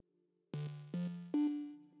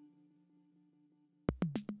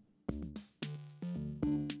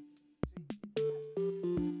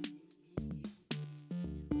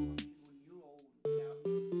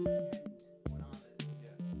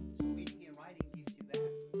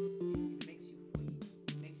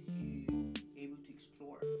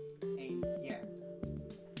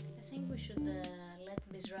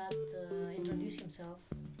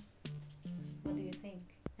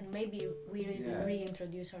maybe we Yeah.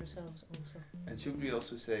 reintroduce ourselves also. And should we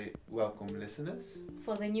also say welcome listeners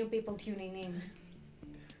For the new people tuning in.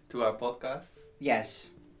 to our podcast? Yes.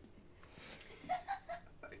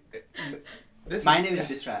 This My name is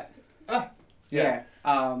Bisrat. Yeah.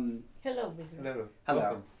 Hello, Bisra. Hello. Hello.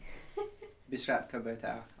 Welcome. Bisrat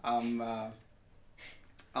Kabata.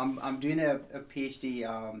 I'm doing a PhD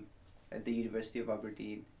at the University of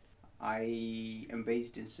Aberdeen. I am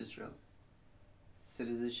based in Israel.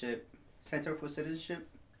 Center for Citizenship,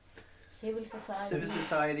 Civil society. Civil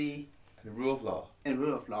Society, And the rule of law. and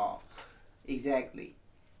Rule of Law. Exactly.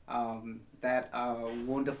 That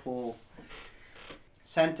wonderful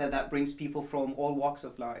center that brings people from all walks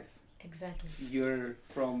of life. Exactly. You're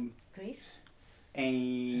from, Greece.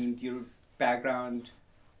 and your background,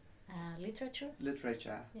 Literature.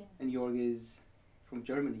 literature, Yeah. and Jorg is from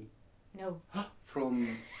Germany. No. From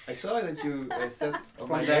I saw that you said on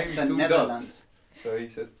my from name the 2 Netherlands. dots. So you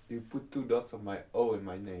said you put 2 dots on my O in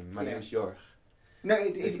my name. My name Yeah. is Jorg. No,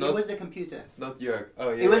 It's it not- was the computer. It's not Jörg. Oh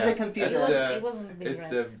yeah. It was yeah. the computer. That's It wasn't Big It's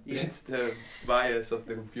Red. the Yeah. it's the bias of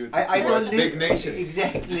the computer. I towards thought big nations.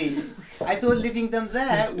 Exactly. I thought leaving them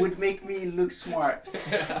there would make me look smart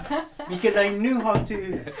because I knew how to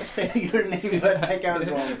spell your name, but like I was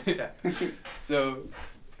wrong. Yeah. So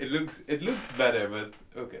it looks better, but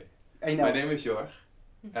okay. I know. My name is Jorg,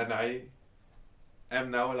 and I am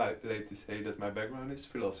now allowed to say that my background is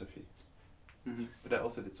philosophy, Mhm. but I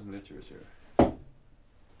also did some literature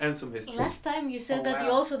and some history. Last time you said Oh, that you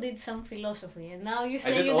wow. also did some philosophy, and now you I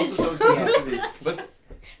say did you also did some some. philosophy, but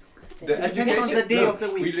the It depends on the day of the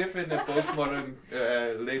week. We live in a postmodern,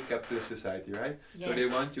 late capitalist society, right? So they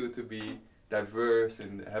Yes. want you to be diverse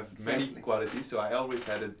and have many Exactly. qualities. So I always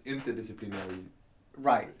had an interdisciplinary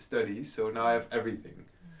Right. studies. So now I have everything.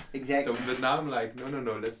 Exactly. So, but now I'm like,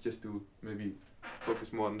 no, let's just do maybe focus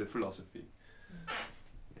more on the philosophy.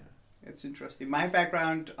 It's interesting. My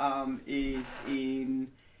background is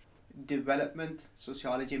in development,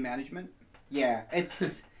 sociology, management. Yeah,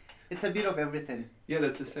 it's a bit of everything. Yeah,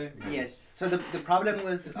 that's the same. Yeah. Yes. So the problem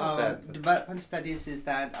with It's not bad, but- development studies is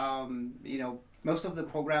that most of the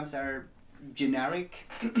programs are generic.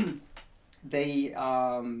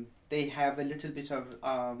 They have a little bit of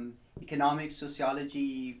economics,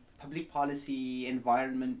 sociology, public policy,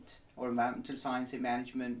 environmental science and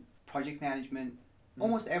management, project management,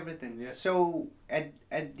 almost everything. Yeah. So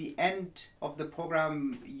at the end of the program,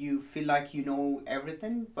 you feel like you know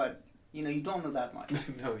everything, but you don't know that much.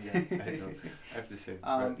 No, yeah, I know. I have the same.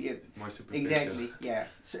 right? Yeah, More superficial. exactly. Yeah.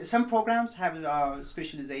 Some programs have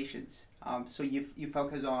specializations. So you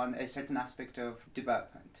focus on a certain aspect of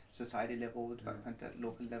development, society level, development at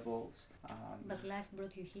local levels. But life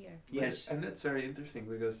brought you here. Yes. And that's very interesting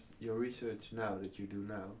because your research now that you do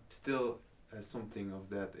now still has something of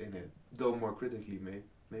that in it, though more critically,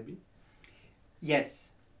 maybe.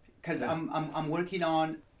 Yes, because Yeah. I'm working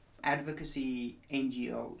on advocacy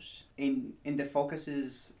NGOs. In the focus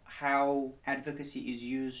is how advocacy is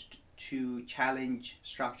used to challenge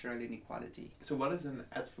structural inequality. So what is an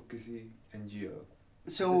advocacy NGO?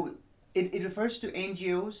 So it refers to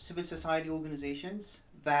NGOs, civil society organizations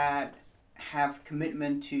that have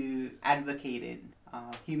commitment to advocating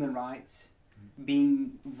human rights,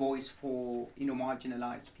 being voice for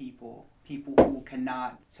marginalized people who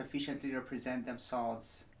cannot sufficiently represent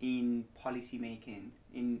themselves in policy making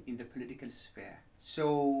in the political sphere.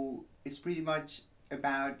 So it's pretty much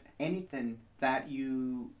about anything that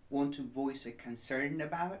you want to voice a concern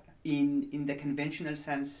about. In the conventional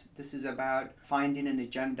sense, this is about finding an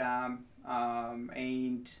agenda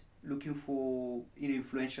and looking for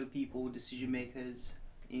influential people, decision makers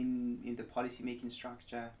in the policy making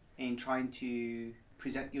structure, and trying to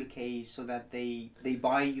present your case so that they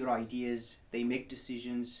buy your ideas, they make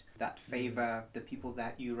decisions that favor the people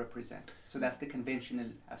that you represent. So that's the conventional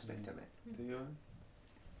aspect of it. Do you want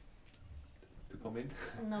to come in?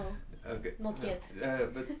 No, Okay. not yet.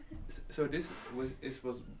 But so this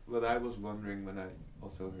was what I was wondering when I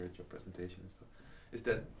also heard your presentation and stuff. Is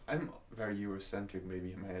that I'm very Eurocentric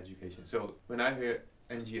maybe in my education. So when I hear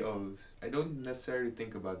NGOs, I don't necessarily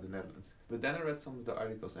think about the Netherlands. But then I read some of the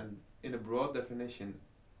articles, and in a broad definition,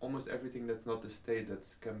 almost everything that's not the state that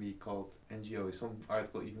can be called NGO. Some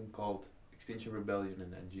article even called Extinction Rebellion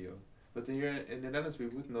an NGO. But here in the Netherlands, we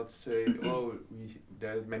would not say,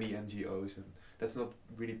 there are many NGOs, and that's not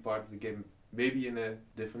really part of the game. Maybe in a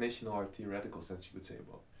definitional or theoretical sense, you would say,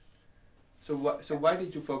 well. So why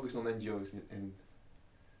did you focus on NGOs in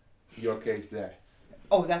your case there?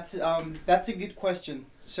 Oh, that's a good question.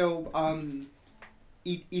 So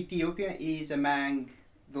Ethiopia is among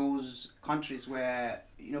those countries where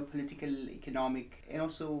political, economic, and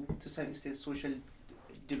also to some extent social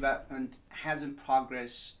development hasn't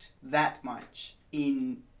progressed that much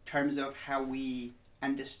in terms of how we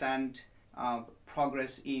understand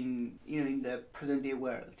progress in the present day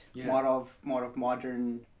world. Yeah. More of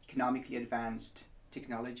modern, economically advanced,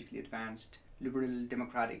 technologically advanced, liberal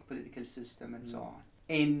democratic political system and so on.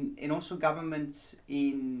 And also governments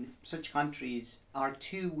in such countries are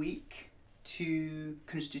too weak to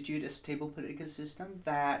constitute a stable political system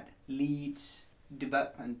that leads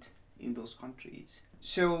development in those countries.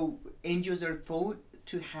 So NGOs are thought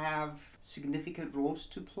to have significant roles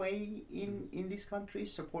to play in these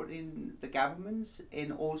countries, supporting the governments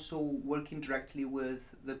and also working directly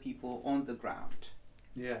with the people on the ground.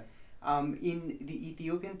 Yeah. In the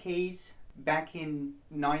Ethiopian case, back in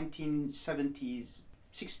 1970s,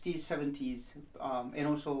 60s, 70s, and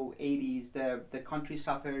also 80s, the country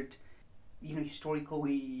suffered,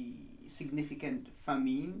 historically significant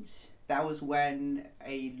famines. That was when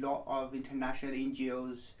a lot of international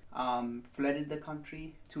NGOs flooded the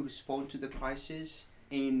country to respond to the crisis.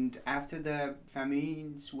 And after the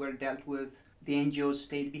famines were dealt with, the NGOs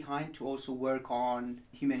stayed behind to also work on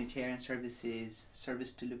humanitarian services,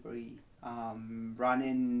 service delivery,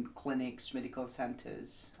 running clinics, medical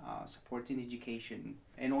centers, supporting education,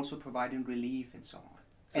 and also providing relief and so on.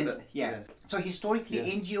 So historically,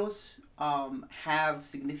 NGOs have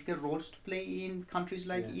significant roles to play in countries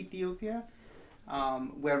like Ethiopia,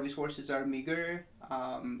 where resources are meager,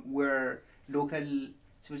 where local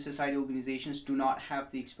civil society organizations do not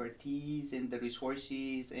have the expertise and the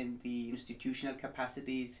resources and the institutional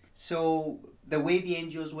capacities. So the way the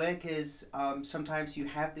NGOs work is sometimes you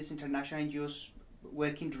have these international NGOs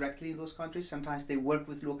working directly in those countries. Sometimes they work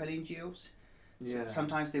with local NGOs. Yeah.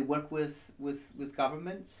 Sometimes they work with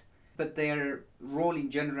governments, but their role in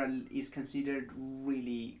general is considered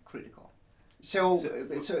really critical. I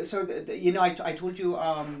told you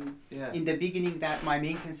in the beginning that my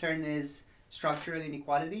main concern is structural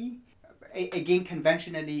inequality. Again,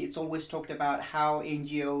 conventionally, it's always talked about how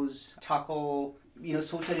NGOs tackle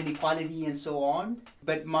social inequality and so on.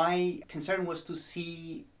 But my concern was to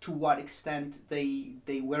see to what extent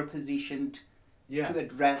they were positioned to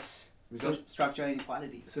address structural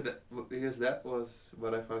inequality. So because that was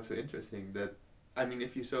what I found so interesting. That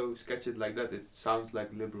if you so sketch it like that, it sounds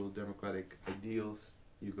like liberal democratic ideals.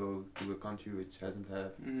 You go to a country which hasn't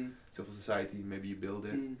had civil society, maybe you build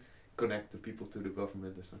it, connect the people to the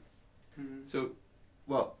government or something. So,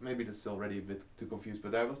 well, maybe that's already a bit too confused,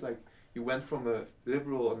 but I was like, you went from a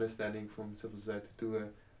liberal understanding from civil society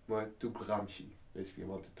to Gramsci. Basically, I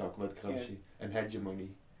want to talk about Gramsci and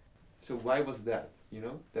hegemony. So why was that?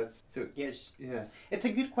 That's so. Yes. Yeah. It's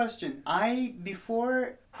a good question.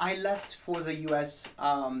 Before I left for the U.S.,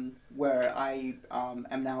 where I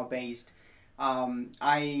am now based,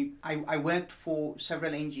 I worked for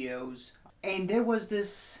several NGOs, and there was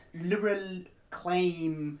this liberal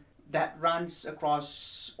claim that runs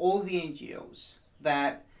across all the NGOs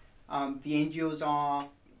that the NGOs are,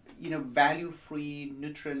 value-free,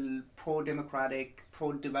 neutral, pro-democratic,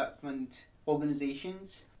 pro-development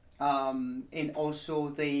organizations. And also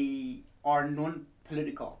they are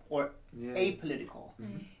non-political or apolitical.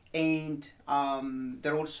 And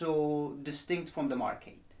they're also distinct from the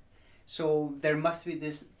market. So there must be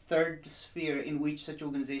this third sphere in which such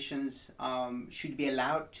organizations should be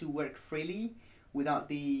allowed to work freely without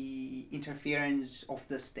the interference of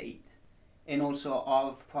the state and also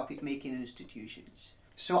of profit-making institutions.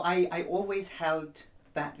 So I always held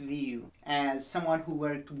that view as someone who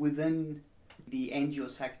worked within the NGO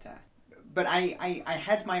sector. But I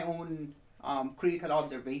had my own critical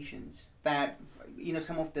observations that,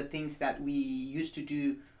 some of the things that we used to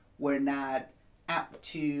do were not apt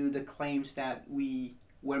to the claims that we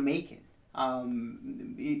were making.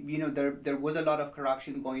 There was a lot of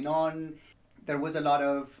corruption going on. There was a lot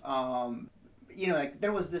of,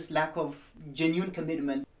 there was this lack of genuine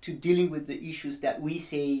commitment to dealing with the issues that we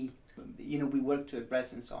say, we work to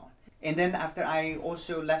address and so on. And then after I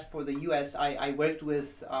also left for the US, I worked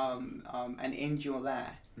with an NGO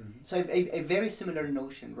there. So a very similar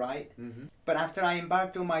notion, right? But after I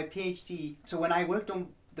embarked on my PhD, so when I worked on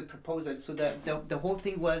the proposal, so the whole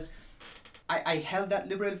thing was, I held that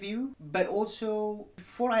liberal view, but also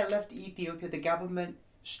before I left Ethiopia, the government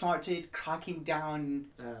started cracking down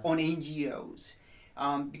on NGOs.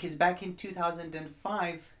 Because back in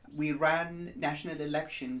 2005, we ran national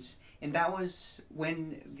elections, and that was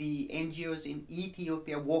when the NGOs in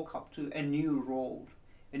Ethiopia woke up to a new role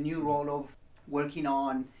of working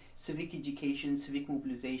on civic education, civic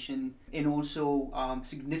mobilization, and also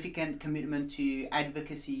significant commitment to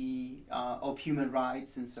advocacy of human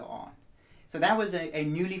rights and so on. So that was a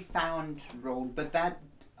newly found role, but that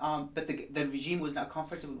but the regime was not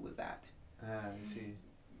comfortable with that. I see.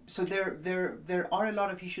 So there are a lot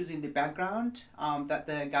of issues in the background that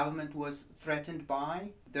the government was threatened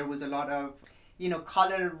by. There was a lot of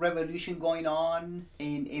color revolution going on,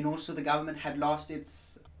 and also the government had lost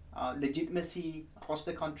its legitimacy across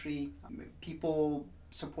the country. People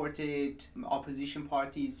supported opposition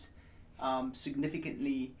parties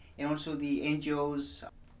significantly, and also the NGOs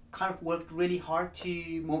kind of worked really hard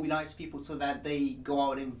to mobilize people so that they go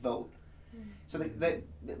out and vote. So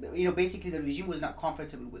basically the regime was not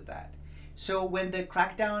comfortable with that. So when the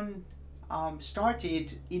crackdown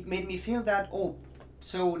started, it made me feel that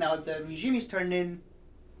so now the regime is turning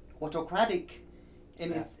autocratic,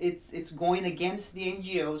 and it's going against the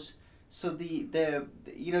NGOs. So it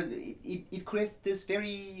creates this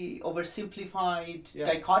very oversimplified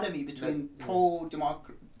dichotomy between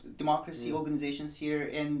pro-democracy organizations here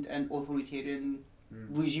and an authoritarian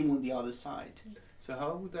regime on the other side. So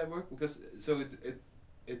how would that work? Because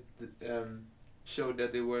it showed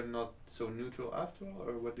that they were not so neutral after all,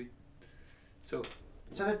 or what? So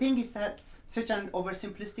the thing is that such an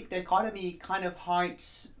oversimplistic dichotomy kind of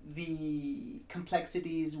hides the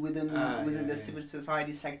complexities within the civil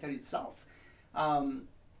society sector itself.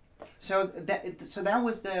 So that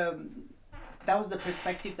was the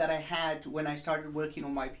perspective that I had when I started working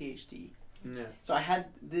on my PhD. Yeah. So I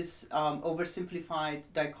had this oversimplified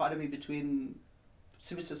dichotomy between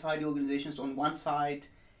civil society organizations on one side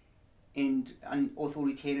and an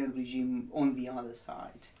authoritarian regime on the other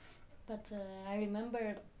side. But I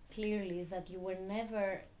remember clearly that you were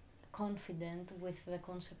never confident with the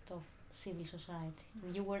concept of civil society.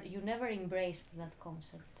 You never embraced that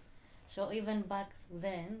concept. So even back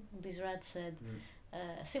then, Bizrat said,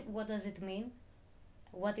 what does it mean?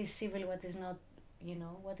 What is civil, what is not,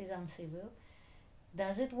 what is uncivil?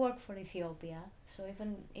 Does it work for Ethiopia? So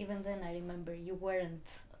even then I remember you weren't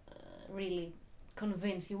really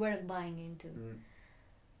convinced, you weren't buying into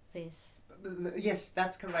this. Yes,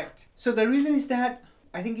 that's correct. So the reason is that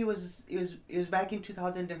I think it was back in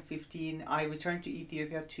 2015. I returned to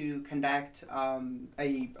Ethiopia to conduct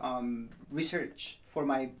research for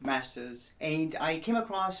my master's, and I came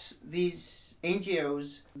across these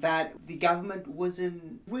NGOs that the government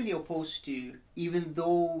wasn't really opposed to, even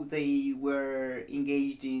though they were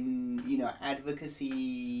engaged in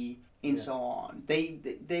advocacy and so on. They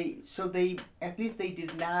at least they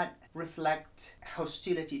did not reflect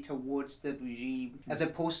hostility towards the regime, as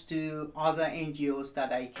opposed to other NGOs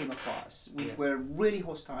that I came across, which were really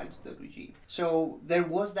hostile to the regime. So there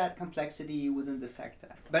was that complexity within the sector.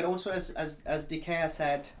 But also, as Dikeya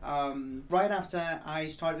said, right after I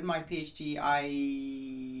started my PhD,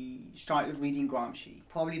 I started reading Gramsci.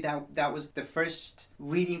 Probably that was the first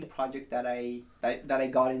reading project that I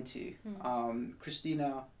got into.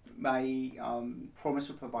 Christina, my former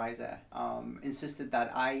supervisor, insisted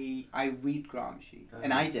that I read Gramsci,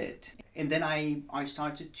 and I did. And then I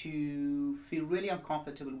started to feel really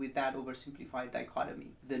uncomfortable with that oversimplified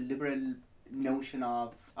dichotomy, the liberal notion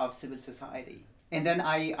of civil society. And then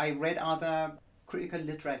I read other critical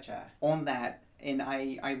literature on that, and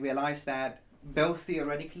I realized that both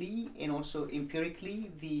theoretically and also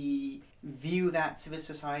empirically, the view that civil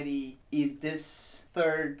society is this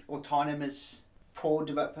third autonomous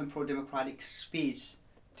pro-development, pro-democratic space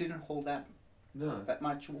didn't hold that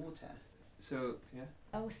much water. So, yeah.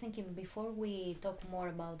 I was thinking, before we talk more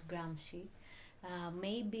about Gramsci,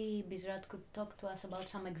 maybe Bizrat could talk to us about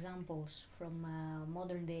some examples from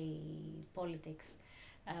modern day politics.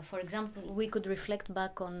 For example, we could reflect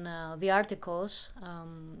back on the articles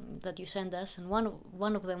that you sent us, and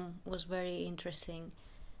one of them was very interesting.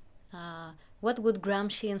 What would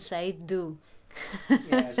Gramsci and Said do?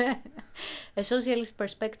 Yes. A socialist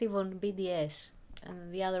perspective on BDS.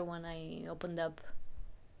 And the other one I opened up.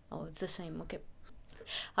 Oh, it's the same. Okay.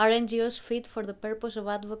 Are NGOs fit for the purpose of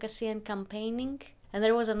advocacy and campaigning? And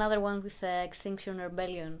there was another one with Extinction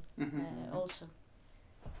Rebellion also.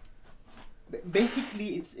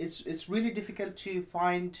 Basically, it's really difficult to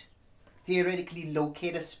theoretically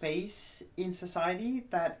locate a space in society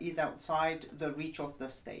that is outside the reach of the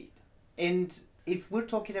state. And if we're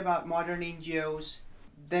talking about modern NGOs,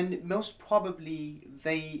 then most probably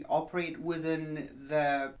they operate within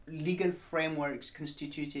the legal frameworks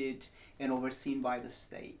constituted and overseen by the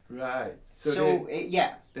state. Right. So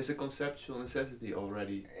there's a conceptual necessity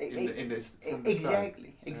already in this.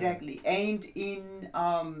 Exactly. And in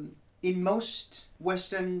most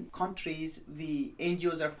Western countries, the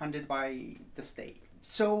NGOs are funded by the state.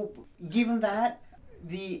 So given that,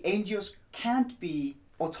 the NGOs can't be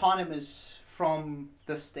autonomous from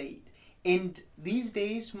the state. And these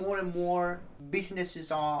days, more and more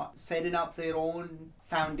businesses are setting up their own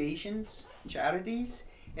foundations, charities,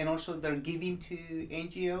 and also they're giving to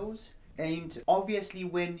NGOs. And obviously,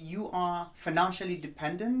 when you are financially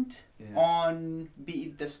dependent on be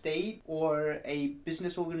it the state or a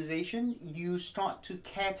business organization, you start to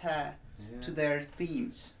cater to their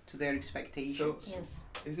themes, to their expectations. So, Yes.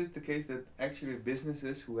 is it the case that actually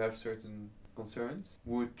businesses who have certain concerns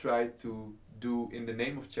would try to do, in the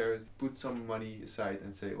name of charity, put some money aside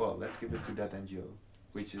and say, well, let's give it to that NGO,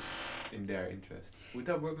 which is in their interest? Would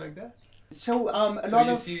that work like that? So a So lot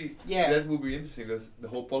you of see, yeah. that would be interesting because the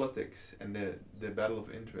whole politics and the battle of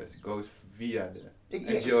interest goes via the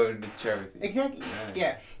NGO and the charity. Exactly.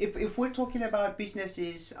 Yeah. If we're talking about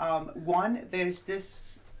businesses, one, there is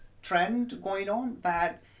this trend going on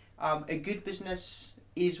that a good business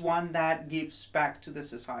is one that gives back to the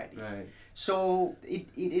society. Right. So it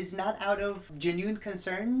is not out of genuine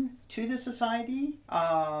concern to the society,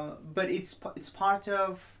 but it's part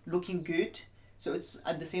of looking good. So it's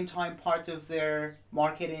at the same time part of their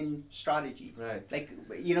marketing strategy. Right. Like,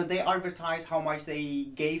 you know, they advertise how much they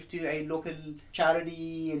gave to a local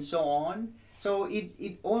charity and so on. So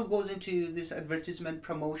it all goes into this advertisement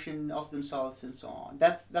promotion of themselves and so on.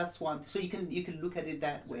 That's one. So you can look at it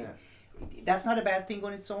that way. Yeah. That's not a bad thing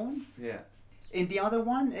on its own. Yeah. And the other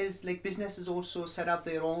one is like businesses also set up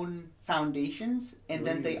their own foundations and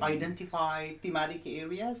then they identify thematic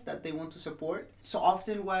areas that they want to support. So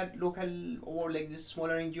often what local or like these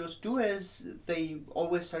smaller NGOs do is they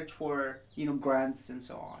always search for, you know, grants and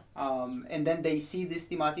so on. And then they see these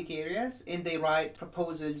thematic areas and they write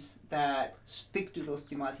proposals that speak to those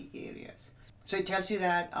thematic areas. So it tells you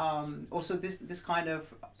that also this kind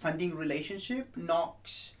of funding relationship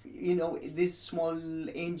knocks, you know, these small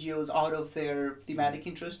NGOs out of their thematic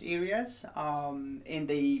interest areas, and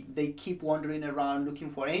they keep wandering around looking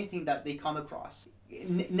for anything that they come across.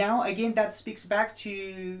 Now again, that speaks back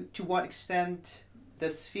to what extent the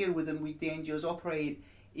sphere within which the NGOs operate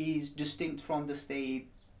is distinct from the state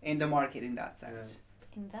and the market in that sense.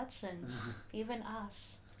 In that sense, even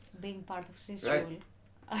us, being part of CISRUL, Right.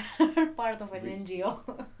 are part of an We- NGO.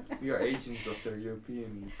 We are agents of the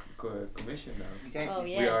European Commission now. Exactly. Oh,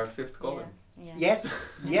 yeah. We are fifth column. Yeah. Yes.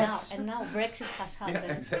 And Yes. Now, and now Brexit has happened.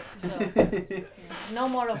 Yeah, exactly. So yeah, no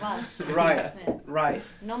more of us. Right. Yeah. Right.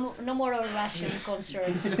 No more Russian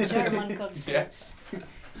concerts, German concerts.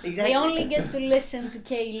 Exactly. They only get to listen to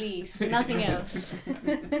Kaylee's, nothing else.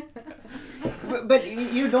 But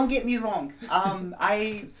you don't get me wrong.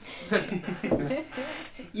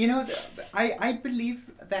 You know, I believe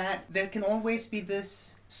that there can always be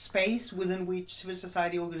this space within which civil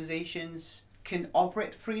society organizations can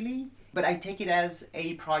operate freely, but I take it as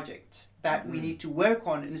a project that we need to work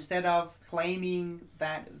on instead of claiming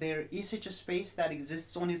that there is such a space that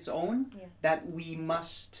exists on its own Yeah. that we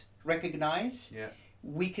must recognize. Yeah.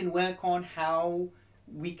 We can work on how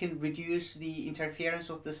we can reduce the interference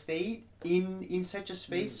of the state in such a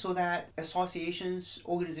space so that associations,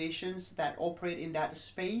 organizations that operate in that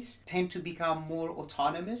space tend to become more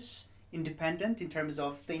autonomous, independent in terms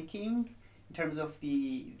of thinking, in terms of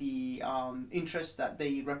the interests that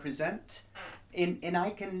they represent. And I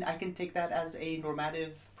can take that as a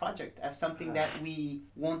normative project, as something that we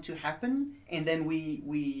want to happen, and then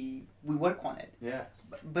we work on it. Yeah.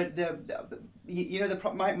 But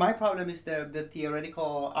my problem is the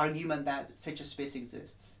theoretical argument that such a space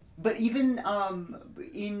exists. But even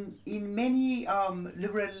in many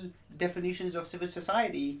liberal definitions of civil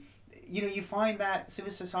society, you know, you find that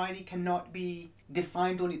civil society cannot be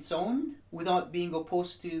defined on its own without being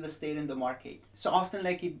opposed to the state and the market. So often,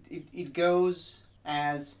 like it goes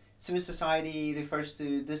as civil society refers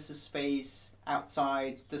to this space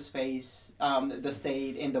outside the space, the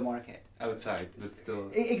state and the market. Outside, but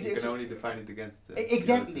still, Ex- you ex- can only define it against the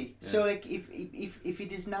Exactly. Yeah. So like if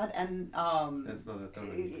it is not an That's not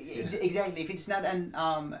autonomy. exactly, if it's not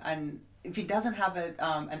an if it doesn't have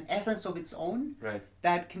an essence of its own Right.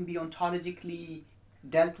 that can be ontologically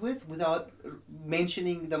dealt with without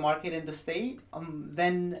mentioning the market and the state,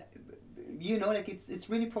 then you know, like it's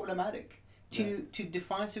really problematic to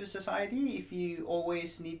define civil society if you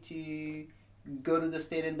always need to go to the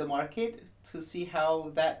state and the market to see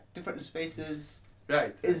how that different spaces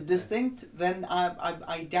Right. is distinct. Then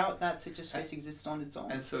I doubt that such a space exists on its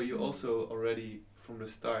own. And so you also already from the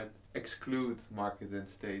start exclude market and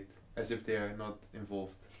state as if they are not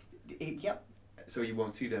involved. Yep. So you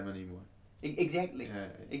won't see them anymore. Exactly. Yeah.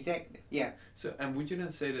 Exactly. Yeah. So and would you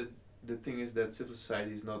then say that the thing is that civil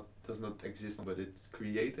society does not exist, but it's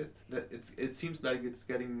created? That it seems like it's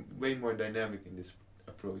getting way more dynamic in this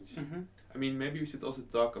approach. Hmm. I mean, maybe we should also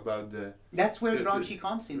talk about the That's where The- Gramsci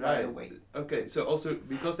comes in, by the way. Okay, so also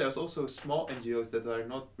because there's also small NGOs that are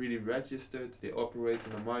not really registered, they operate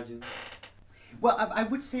on the margins. Well, I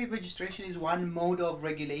would say registration is one mode of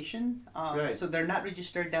regulation. Right. So they're not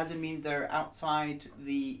registered doesn't mean they're outside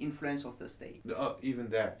the influence of the state. Even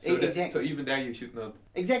there. Exactly. So even there you should not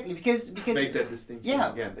Exactly, because make that distinction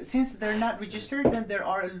yeah, again. but since they're not registered, then there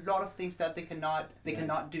are a lot of things that they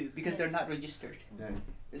cannot do because they're Yes. not registered.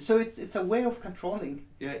 Yeah, So it's a way of controlling.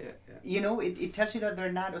 yeah. You know, it tells you that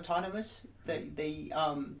they're not autonomous.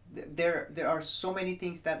 There are so many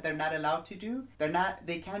things that they're not allowed to do.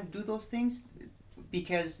 They can't do those things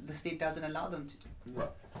because the state doesn't allow them to do.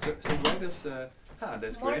 So why does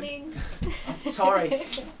that's great. Morning. Sorry,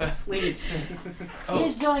 please.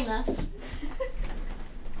 Please join us.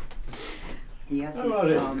 He has Hello his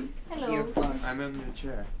there. Hello. earplugs. I'm in the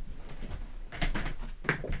chair.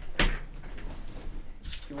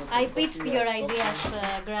 I pitched your ideas,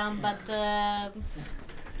 Graham, but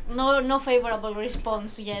no favorable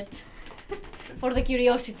response yet for the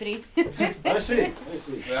curiosity. I see.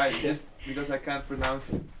 Right, just because I can't pronounce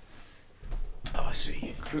it. Oh, I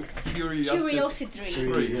see.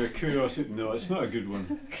 Curiosity. Curiosity. No, it's not a good one.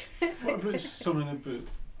 What about something about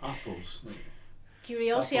apples? Like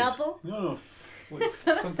Curiosity apples? apple? No.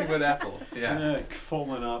 Like, Something with apple. Yeah.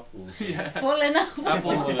 fallen apples. Yeah. Fallen apple.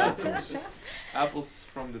 Apples. Fallen apples. Apples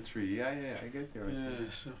from the tree. Yeah. I get yours.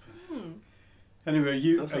 Yes. Hmm. Anyway,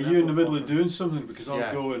 Does are an you in the apple middle of offer- doing something? Because I'll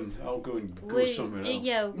Yeah. go and go We- somewhere else.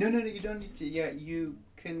 Yeah. No, you don't need to. Yeah, you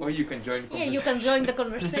can. Or you can join the Yeah, you conversation. can join the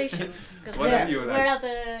conversation because Whatever Yeah. you we're like.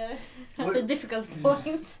 at a difficult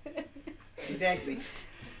point. Exactly.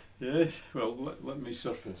 Yes. Well, let me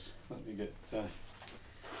surface. Let me get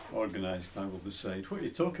organised. I will decide. What are you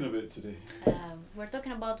talking about today? We're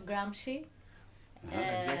talking about Gramsci.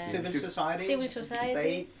 Exactly. Civil Should- society. Civil society.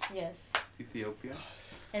 State. Yes. Ethiopia.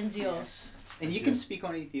 NGOs. And you Yeah. can speak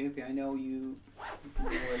on Ethiopia. I know you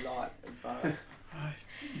know a lot about.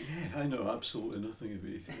 I know absolutely nothing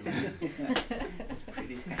about Ethiopia. It's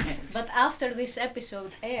pretty sad. But after this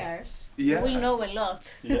episode airs, Yeah. we'll know a lot.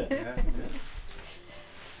 Yeah.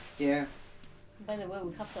 Yeah. By the way,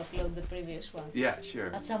 we have to upload the previous one Yeah, sure.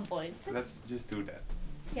 at some point. Let's just do that.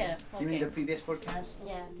 Yeah. You mean Okay. the previous podcast?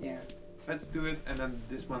 Yeah. Yeah. Let's do it, and then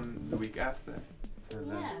this one the week after.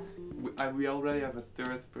 And then Yeah. we already have a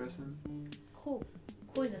third person. Who?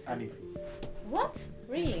 Who is the third? Anifi. What?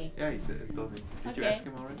 Really? Yeah, he said, told me. Did you Okay. ask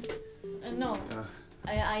him already? No. Uh,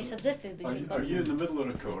 I suggested to Are him, you, but are you in the middle of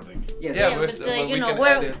recording? Yes. Yeah, yeah, we're but still- well, you we know, can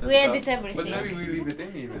edit and we stuff. edit everything. but maybe we leave it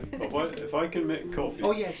in even. But what, if I can make coffee,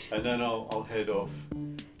 Oh yes. and then I'll head off. No,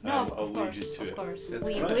 and I'll of leave you course, to of it. course. That's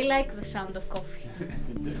We right. we like the sound of coffee.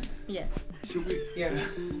 Yeah. Should we? Yeah.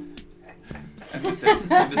 And the taste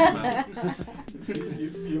and the smell.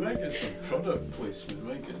 You might get some product placement,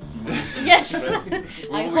 might get. Yes.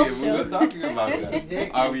 Well, I hope we so. were talking about that.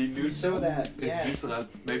 Exactly. Are we new? So that. Is Yes. Wisselat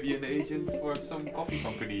maybe an agent for some coffee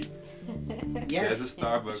company? Yes. There's a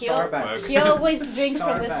Starbucks. Starbucks. He always drinks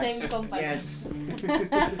from the Starbucks. same company. Yes.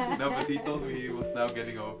 No, but he told me he was now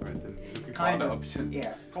getting over it and looking for Kind other of. options.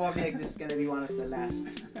 Yeah. Probably like this is gonna be one of the last.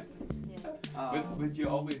 Yeah. But you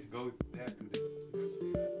always go there to the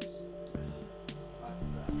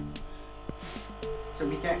So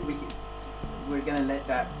we're gonna let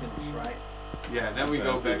that finish, right? Yeah, then we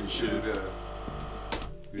go back to Sure. the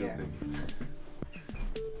real Yeah. thing.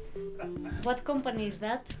 What company is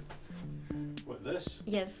that? What, this?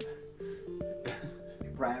 Yes.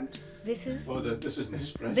 Brand. This is. Oh, this is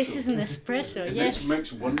Nespresso. This is an espresso. Is it Yes.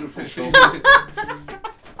 Makes wonderful coffee.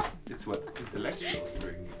 It's what intellectuals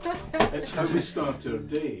drink. It's how we start our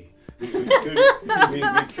day. We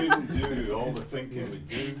couldn't do all the thinking we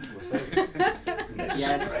do without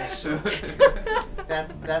Yes. Nespresso.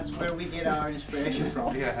 That's where we get our inspiration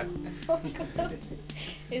from. Yeah.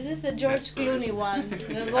 Is this the George Clooney one?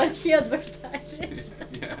 The one he advertises?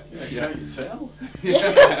 Yeah. Can't you tell?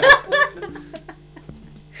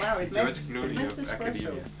 Wow, it George makes Clooney it makes of espresso.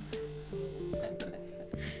 academia.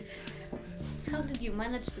 How did you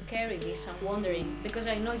manage to carry this? I'm wondering because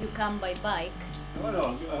I know you come by bike. Oh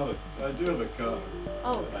no, I do have a car.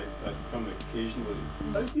 Oh. I come occasionally.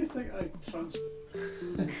 How do you think I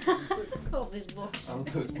All these books. All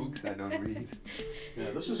those books I don't read.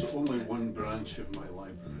 Yeah, this is only one branch of my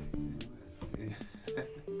library.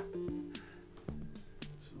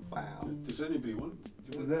 So, Wow. Does anybody want?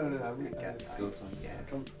 No, I have still some. Yeah.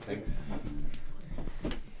 Come. Thanks.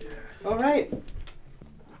 All right.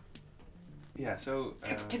 Yeah, so.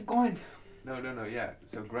 Let's keep going. No, yeah.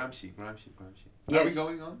 So Gramsci. Are we Yes.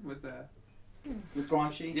 going on with the. With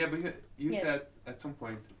Gramsci. Yeah, but you Yeah. said at some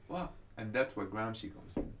point, wow, and that's where Gramsci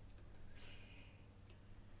comes in.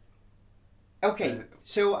 Okay,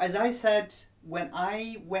 so as I said, when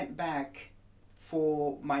I went back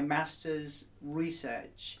for my master's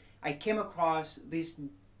research, I came across these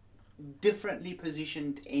differently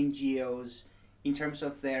positioned NGOs in terms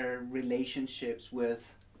of their relationships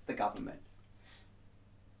with the government.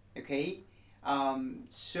 Okay,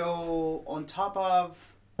 so on top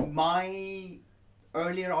of my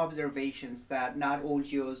earlier observations that not all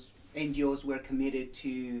NGOs were committed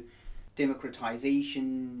to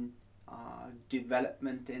democratization,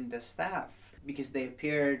 development in the staff, because they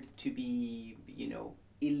appeared to be,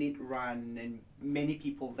 elite run, and many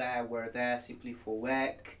people there were there simply for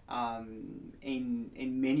work. And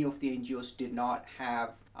many of the NGOs did not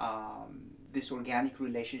have these organic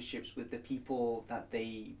relationships with the people that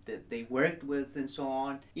they worked with, and so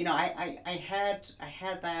on. I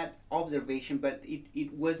had that observation, but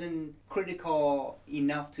it wasn't critical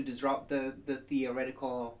enough to disrupt the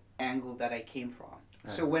theoretical angle that I came from.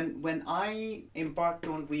 Right. So when I embarked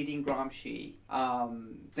on reading Gramsci,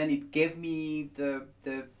 then it gave me the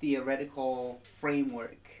theoretical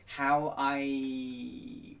framework, how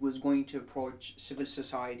I was going to approach civil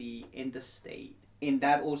society in the state. And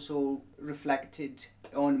that also reflected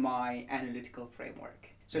on my analytical framework.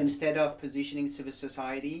 So instead of positioning civil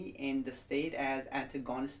society in the state as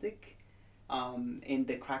antagonistic, in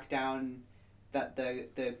the crackdown that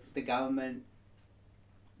the government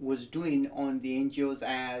was doing on the NGOs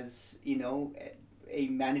as, a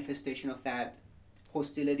manifestation of that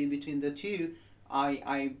hostility between the two,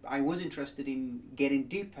 I was interested in getting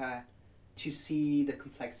deeper to see the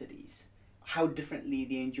complexities, how differently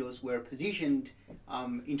the NGOs were positioned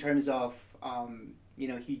in terms of,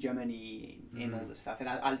 hegemony and all this stuff. And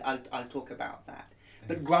I'll talk about that.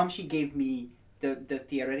 But Gramsci gave me the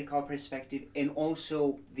theoretical perspective and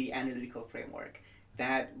also the analytical framework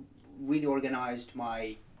that really organized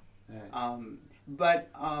my... But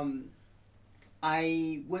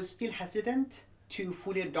I was still hesitant to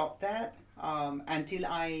fully adopt that until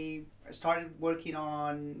I started working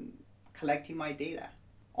on collecting my data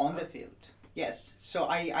on the field. Yes, so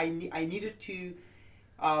I needed to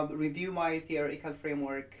review my theoretical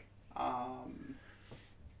framework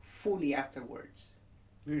fully afterwards.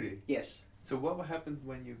 Really? Yes. So what happened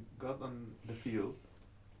when you got on the field?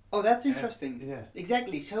 Oh, that's interesting. Yeah.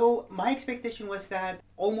 Exactly. So my expectation was that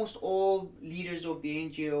almost all leaders of the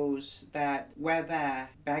NGOs that were there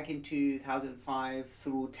back in 2005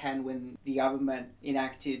 through 10, when the government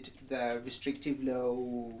enacted the restrictive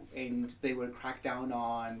law and they were cracked down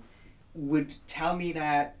on, would tell me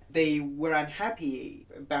that they were unhappy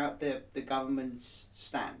about the government's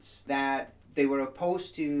stance, that they were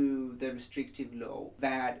opposed to the restrictive law,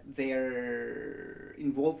 that their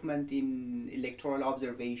involvement in electoral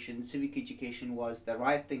observation, civic education was the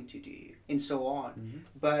right thing to do, and so on. Mm-hmm.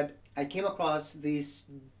 But I came across these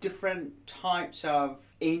different types of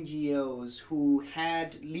NGOs who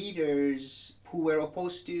had leaders who were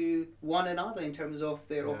opposed to one another in terms of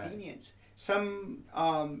their opinions. Some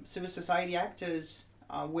civil society actors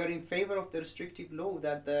were in favor of the restrictive law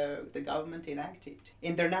that the government enacted.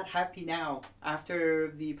 And they're not happy now.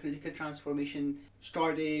 After the political transformation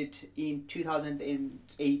started in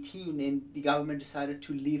 2018 and the government decided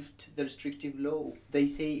to lift the restrictive law, they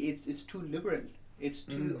say it's too liberal. It's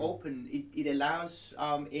too open. It allows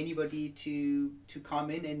anybody to come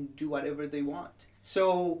in and do whatever they want.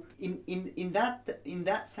 So in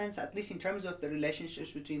that sense, at least in terms of the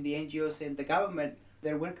relationships between the NGOs and the government,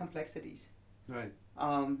 there were complexities. Right.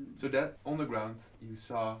 So that on the ground you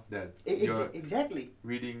saw that your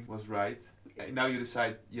reading was right. Now you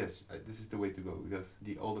decide, yes, this is the way to go, because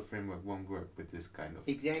the older framework won't work with this kind of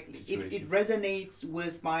situation. It resonates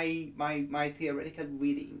with my theoretical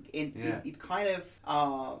reading, and it kind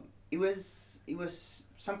of it was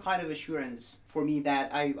some kind of assurance for me that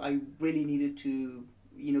I really needed to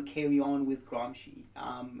carry on with Gramsci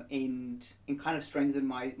and kind of strengthen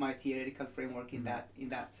my theoretical framework in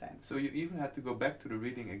that sense. So you even had to go back to the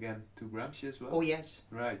reading again to Gramsci as well? Oh yes.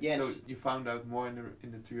 Right. Yes. So you found out more in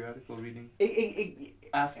the theoretical reading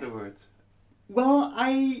afterwards. Well,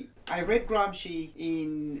 I read Gramsci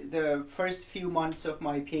in the first few months of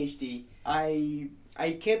my PhD. I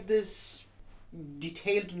kept this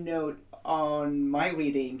detailed note on my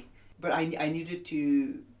reading, but I needed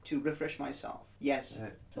to refresh myself. Yes.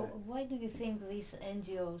 So why do you think these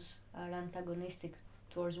NGOs are antagonistic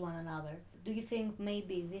towards one another? Do you think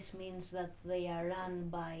maybe this means that they are run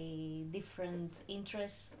by different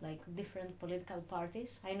interests, like different political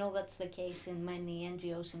parties? I know that's the case in many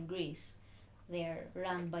NGOs in Greece. They are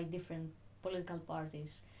run by different political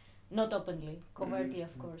parties. Not openly, covertly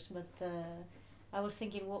of course, but I was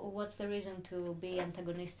thinking, what's the reason to be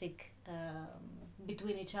antagonistic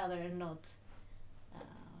between each other and not,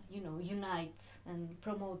 unite and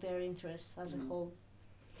promote their interests as a whole?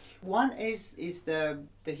 One is the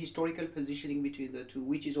historical positioning between the two,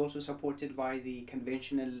 which is also supported by the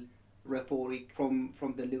conventional rhetoric from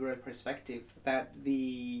the liberal perspective, that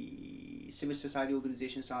the civil society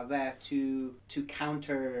organizations are there to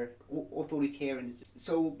counter authoritarianism.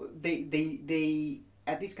 So they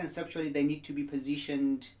at least conceptually they need to be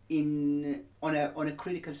positioned on a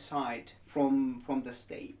critical side from the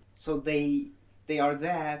state. So they are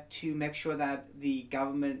there to make sure that the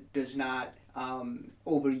government does not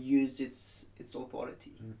overuse its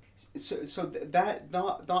authority. So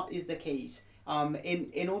that is the case.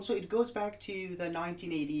 And also it goes back to the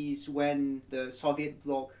 1980s when the Soviet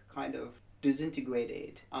bloc kind of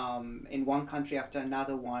disintegrated in one country after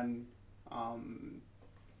another one.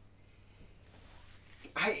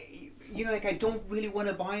 I don't really want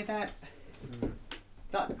to buy that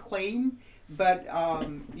claim, but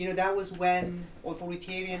that was when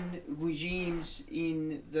authoritarian regimes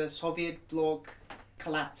in the Soviet bloc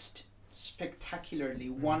collapsed spectacularly,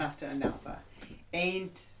 one after another.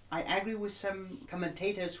 And I agree with some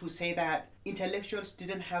commentators who say that intellectuals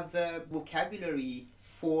didn't have the vocabulary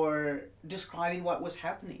for describing what was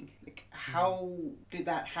happening. Like, how did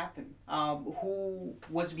that happen? Who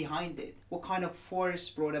was behind it? What kind of force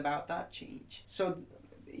brought about that change? So,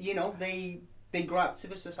 they grabbed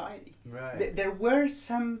civil society. Right. There were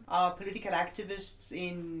some political activists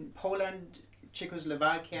in Poland,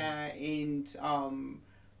 Czechoslovakia, and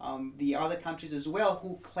the other countries as well,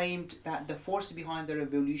 who claimed that the force behind the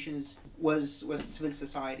revolutions was civil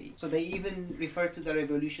society. So they even referred to the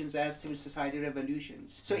revolutions as civil society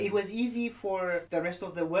revolutions. So it was easy for the rest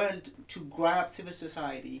of the world to grab civil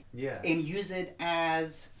society and use it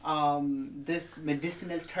as this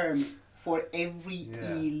medicinal term for every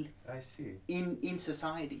ill I see. in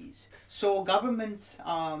societies. So governments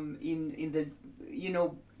in the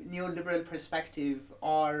neoliberal perspective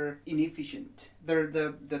are inefficient. They're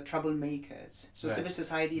the troublemakers. So civil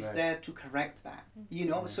society is there to correct that.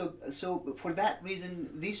 So for that reason,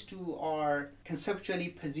 these two are conceptually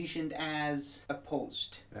positioned as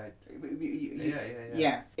opposed. Right.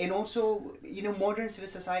 Yeah. And also, modern civil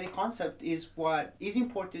society concept is what is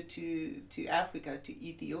important to Africa, to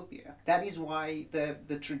Ethiopia. That is why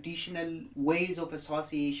the traditional ways of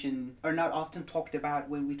association are not often talked about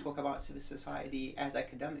when we talk about civil society as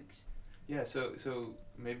academics. Yeah, so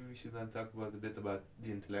maybe we should then talk a bit about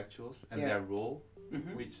the intellectuals and their role,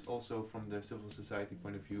 which also from the civil society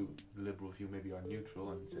point of view, the liberal view maybe are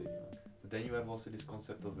neutral and say, but then you have also this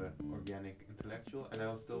concept of an organic intellectual, and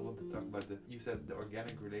I still want to talk about you said the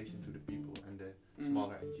organic relation to the people and the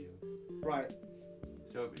smaller NGOs. Right.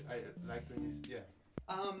 So I like when you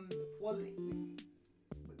well,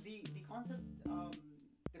 the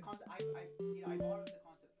concept I